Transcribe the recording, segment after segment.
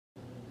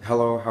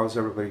Hello, how's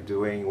everybody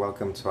doing?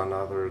 Welcome to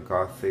another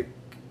Gothic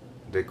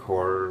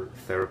decor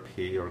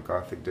therapy or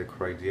Gothic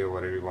decor idea,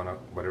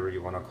 whatever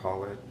you wanna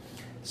call it.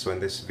 So in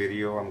this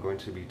video, I'm going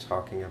to be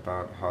talking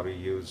about how to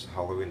use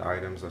Halloween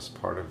items as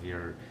part of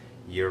your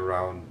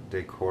year-round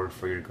decor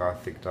for your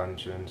Gothic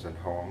dungeons and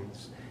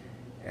homes.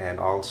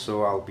 And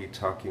also, I'll be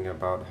talking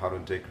about how to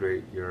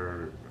decorate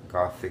your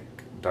Gothic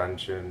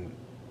dungeon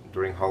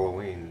during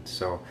Halloween.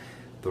 So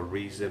the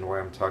reason why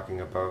I'm talking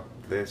about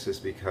this is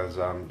because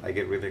I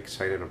get really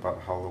excited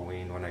about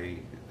Halloween when I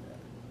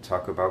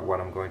talk about what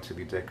I'm going to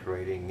be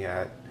decorating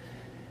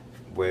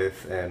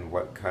with and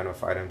what kind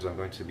of items I'm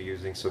going to be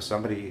using. So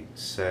somebody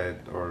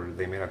said, or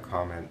they made a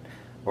comment,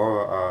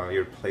 oh,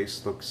 your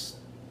place looks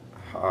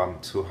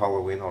too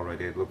Halloween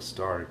already, it looks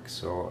dark,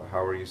 so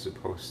how are you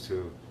supposed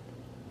to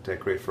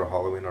decorate for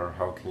Halloween, or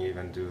how can you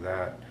even do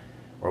that,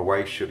 or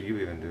why should you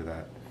even do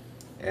that?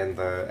 And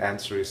the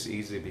answer is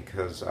easy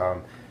because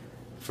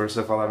first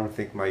of all, I don't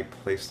think my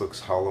place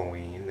looks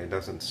Halloween. It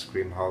doesn't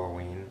scream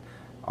Halloween,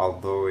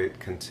 although it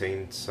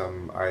contains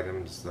some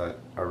items that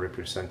are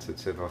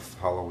representative of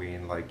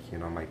Halloween, like,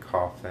 my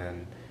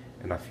coffin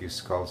and a few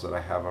skulls that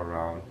I have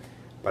around.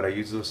 But I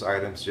use those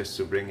items just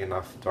to bring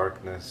enough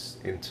darkness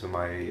into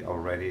my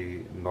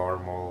already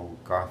normal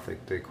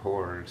Gothic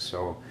decor,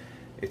 so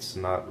it's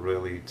not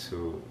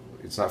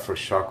for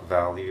shock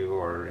value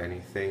or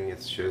anything.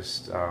 It's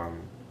just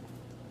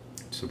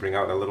to bring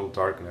out a little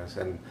darkness.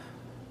 And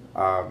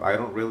I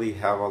don't really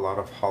have a lot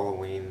of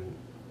Halloween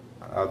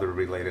other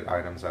related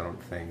items, I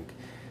don't think.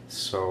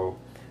 So,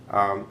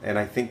 and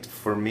I think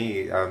for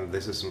me,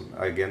 this is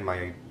again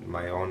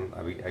my own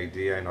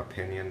idea and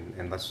opinion,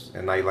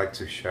 and I like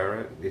to share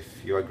it.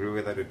 If you agree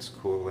with it, it's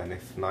cool, and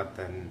if not,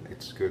 then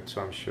it's good.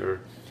 So I'm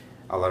sure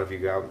a lot of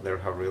you out there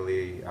have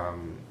really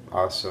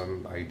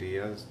awesome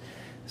ideas.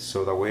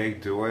 So the way I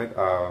do it,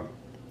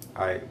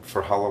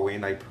 for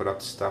Halloween I put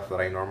up stuff that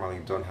I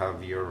normally don't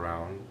have year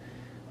round.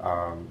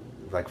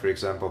 Like, for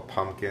example,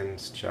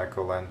 pumpkins,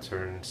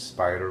 jack-o'-lanterns,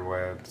 spider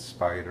webs,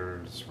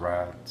 spiders,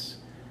 rats,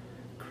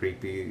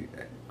 creepy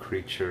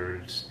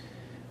creatures,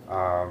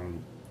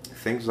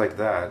 things like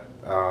that,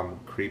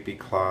 creepy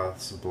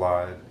cloths,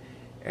 blood,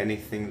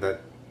 anything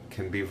that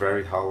can be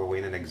very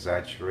Halloween and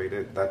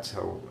exaggerated. That's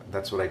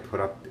what I put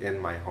up in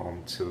my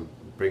home to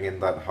bring in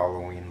that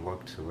Halloween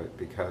look to it,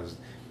 because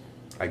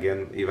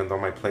again, even though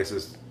my place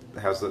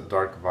has that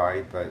dark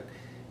vibe, but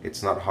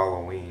it's not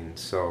Halloween.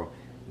 So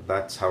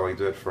that's how I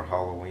do it for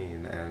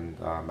Halloween. And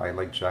I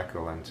like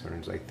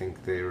jack-o'-lanterns. I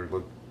think they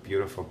look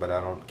beautiful, but I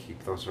don't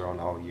keep those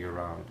around all year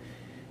round.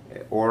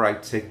 Or I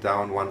take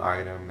down one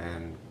item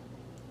and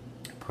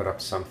put up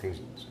something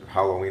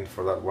Halloween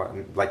for that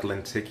one, like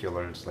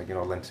lenticulars. Like,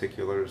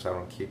 lenticulars, I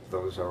don't keep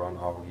those around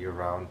all year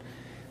round.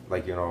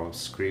 Like,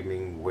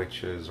 screaming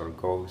witches or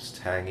ghosts,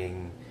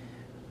 hanging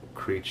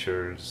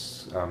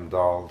creatures,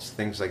 dolls,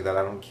 things like that.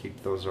 I don't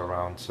keep those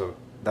around. So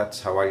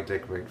that's how I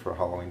decorate for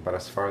Halloween. But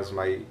as far as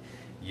my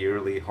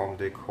yearly home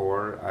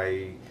decor,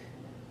 I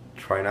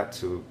try not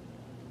to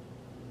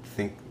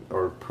think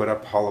or put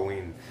up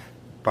Halloween.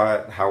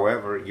 But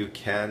however, you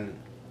can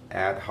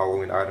add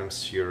Halloween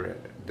items to your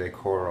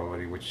decor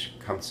already, which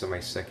comes to my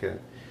second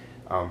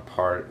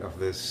part of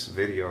this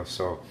video.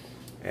 So,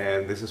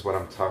 and this is what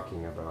I'm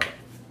talking about.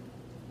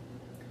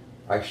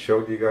 I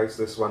showed you guys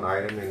this one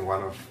item in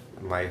one of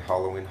my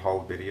Halloween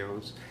haul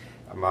videos.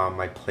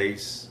 My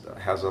place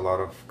has a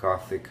lot of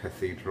Gothic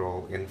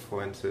cathedral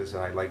influences,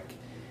 and I like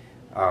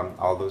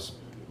all those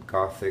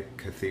Gothic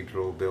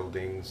cathedral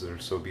buildings. They're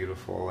so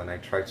beautiful, and I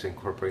try to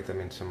incorporate them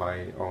into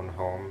my own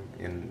home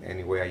in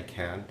any way I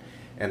can.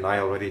 And I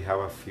already have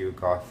a few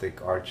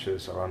Gothic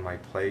arches around my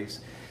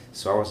place,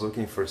 so I was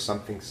looking for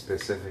something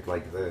specific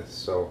like this.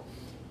 So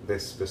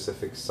this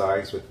specific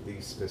size with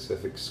these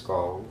specific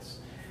skulls,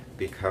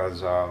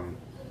 because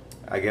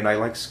again, I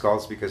like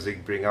skulls because they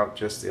bring out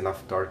just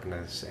enough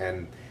darkness.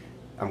 And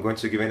I'm going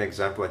to give you an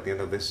example at the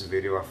end of this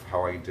video of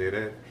how I did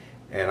it.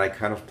 And I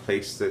kind of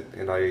placed it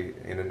in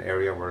an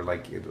area where,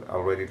 like, it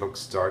already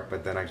looks dark,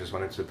 but then I just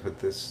wanted to put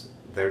this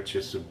there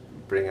just to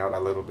bring out a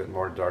little bit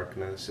more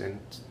darkness,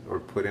 or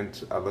put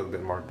into a little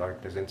bit more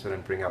darkness into it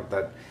and bring out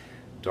that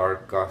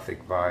dark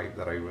Gothic vibe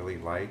that I really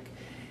like.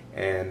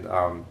 And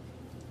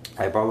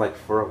I bought like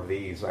 4 of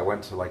these. I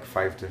went to like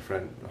 5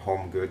 different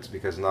home goods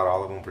because not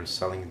all of them were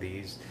selling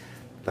these.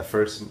 The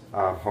first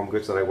home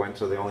goods that I went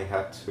to, they only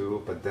had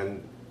 2, but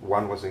then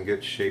one was in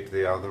good shape,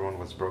 the other one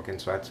was broken,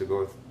 so I had to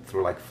go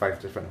through like 5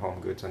 different home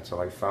goods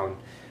until I found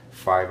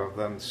 5 of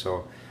them.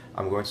 So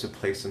I'm going to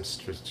place them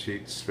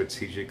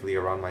strategically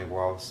around my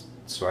walls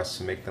so as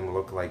to make them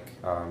look like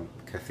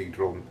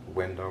cathedral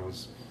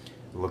windows,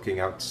 looking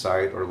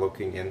outside or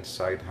looking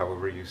inside,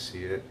 however you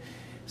see it.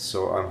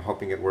 So I'm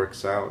hoping it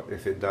works out.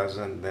 If it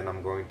doesn't, then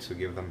I'm going to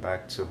give them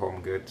back to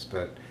Home Goods.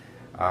 But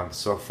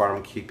so far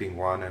I'm keeping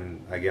one,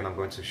 and again, I'm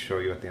going to show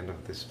you at the end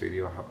of this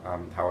video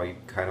how I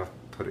kind of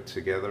put it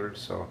together.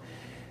 So,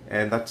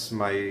 and that's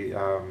my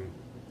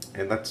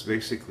and that's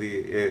basically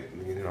it.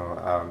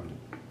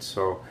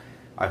 So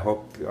I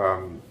hope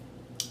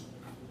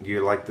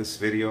you like this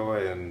video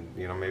and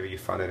you know maybe you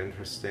found it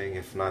interesting.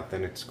 If not,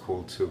 then it's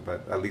cool too,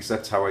 but at least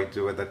that's how I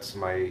do it. That's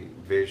my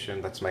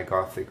vision, that's my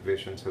Gothic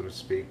vision, so to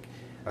speak,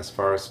 as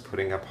far as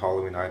putting up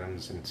Halloween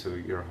items into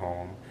your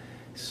home.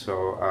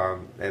 So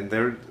and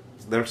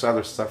there's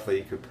other stuff that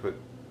you could put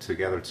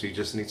together, so you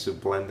just need to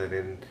blend it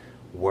in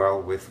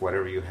well with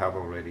whatever you have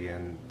already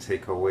and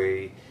take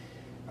away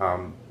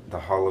the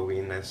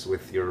Halloweenness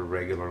with your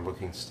regular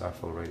looking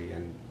stuff already,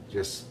 and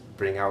just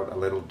bring out a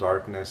little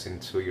darkness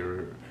into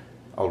your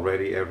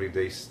already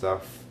everyday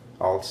stuff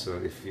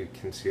also, if you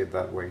can see it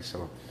that way.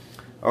 So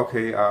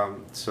okay,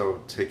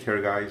 so take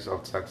care guys, I'll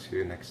talk to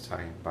you next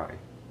time. Bye.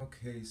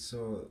 Okay,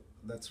 so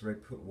that's where I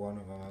put one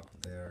of them up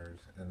there,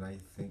 and I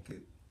think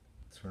it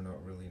turned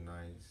out really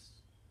nice.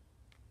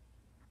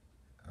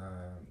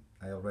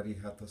 I already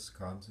had the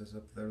sconces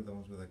up there, the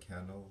ones with the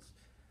candles,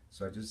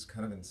 so I just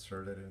kind of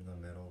inserted it in the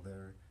middle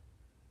there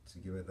to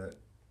give it that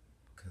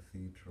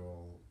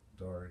cathedral,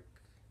 dark,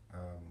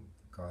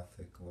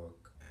 Gothic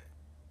look.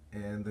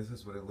 And this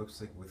is what it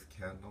looks like with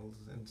candles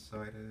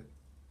inside it.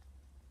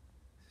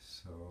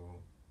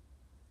 So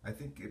I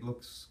think it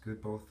looks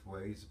good both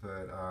ways,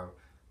 but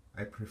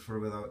I prefer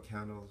without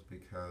candles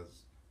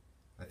because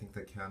I think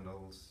the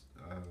candles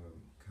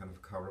kind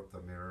of cover up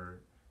the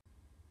mirror.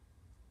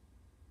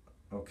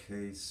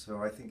 Okay,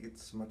 so I think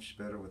it's much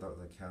better without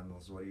the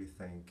candles. What do you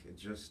think? It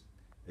just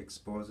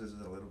exposes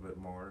it a little bit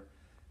more.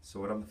 So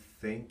what I'm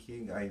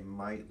thinking, I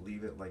might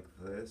leave it like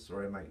this,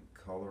 or I might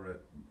color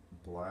it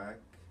black,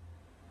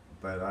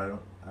 but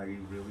I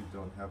really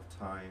don't have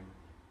time.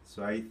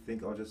 So I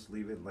think I'll just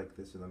leave it like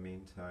this in the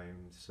meantime.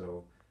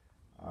 So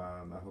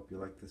I hope you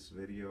like this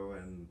video,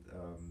 and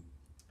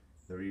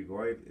there you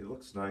go. It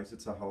looks nice.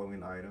 It's a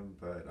Halloween item,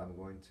 but I'm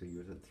going to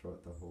use it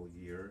throughout the whole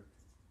year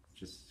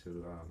just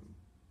to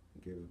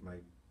give my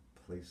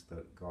place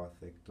that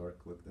Gothic dark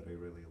look that I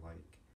really like.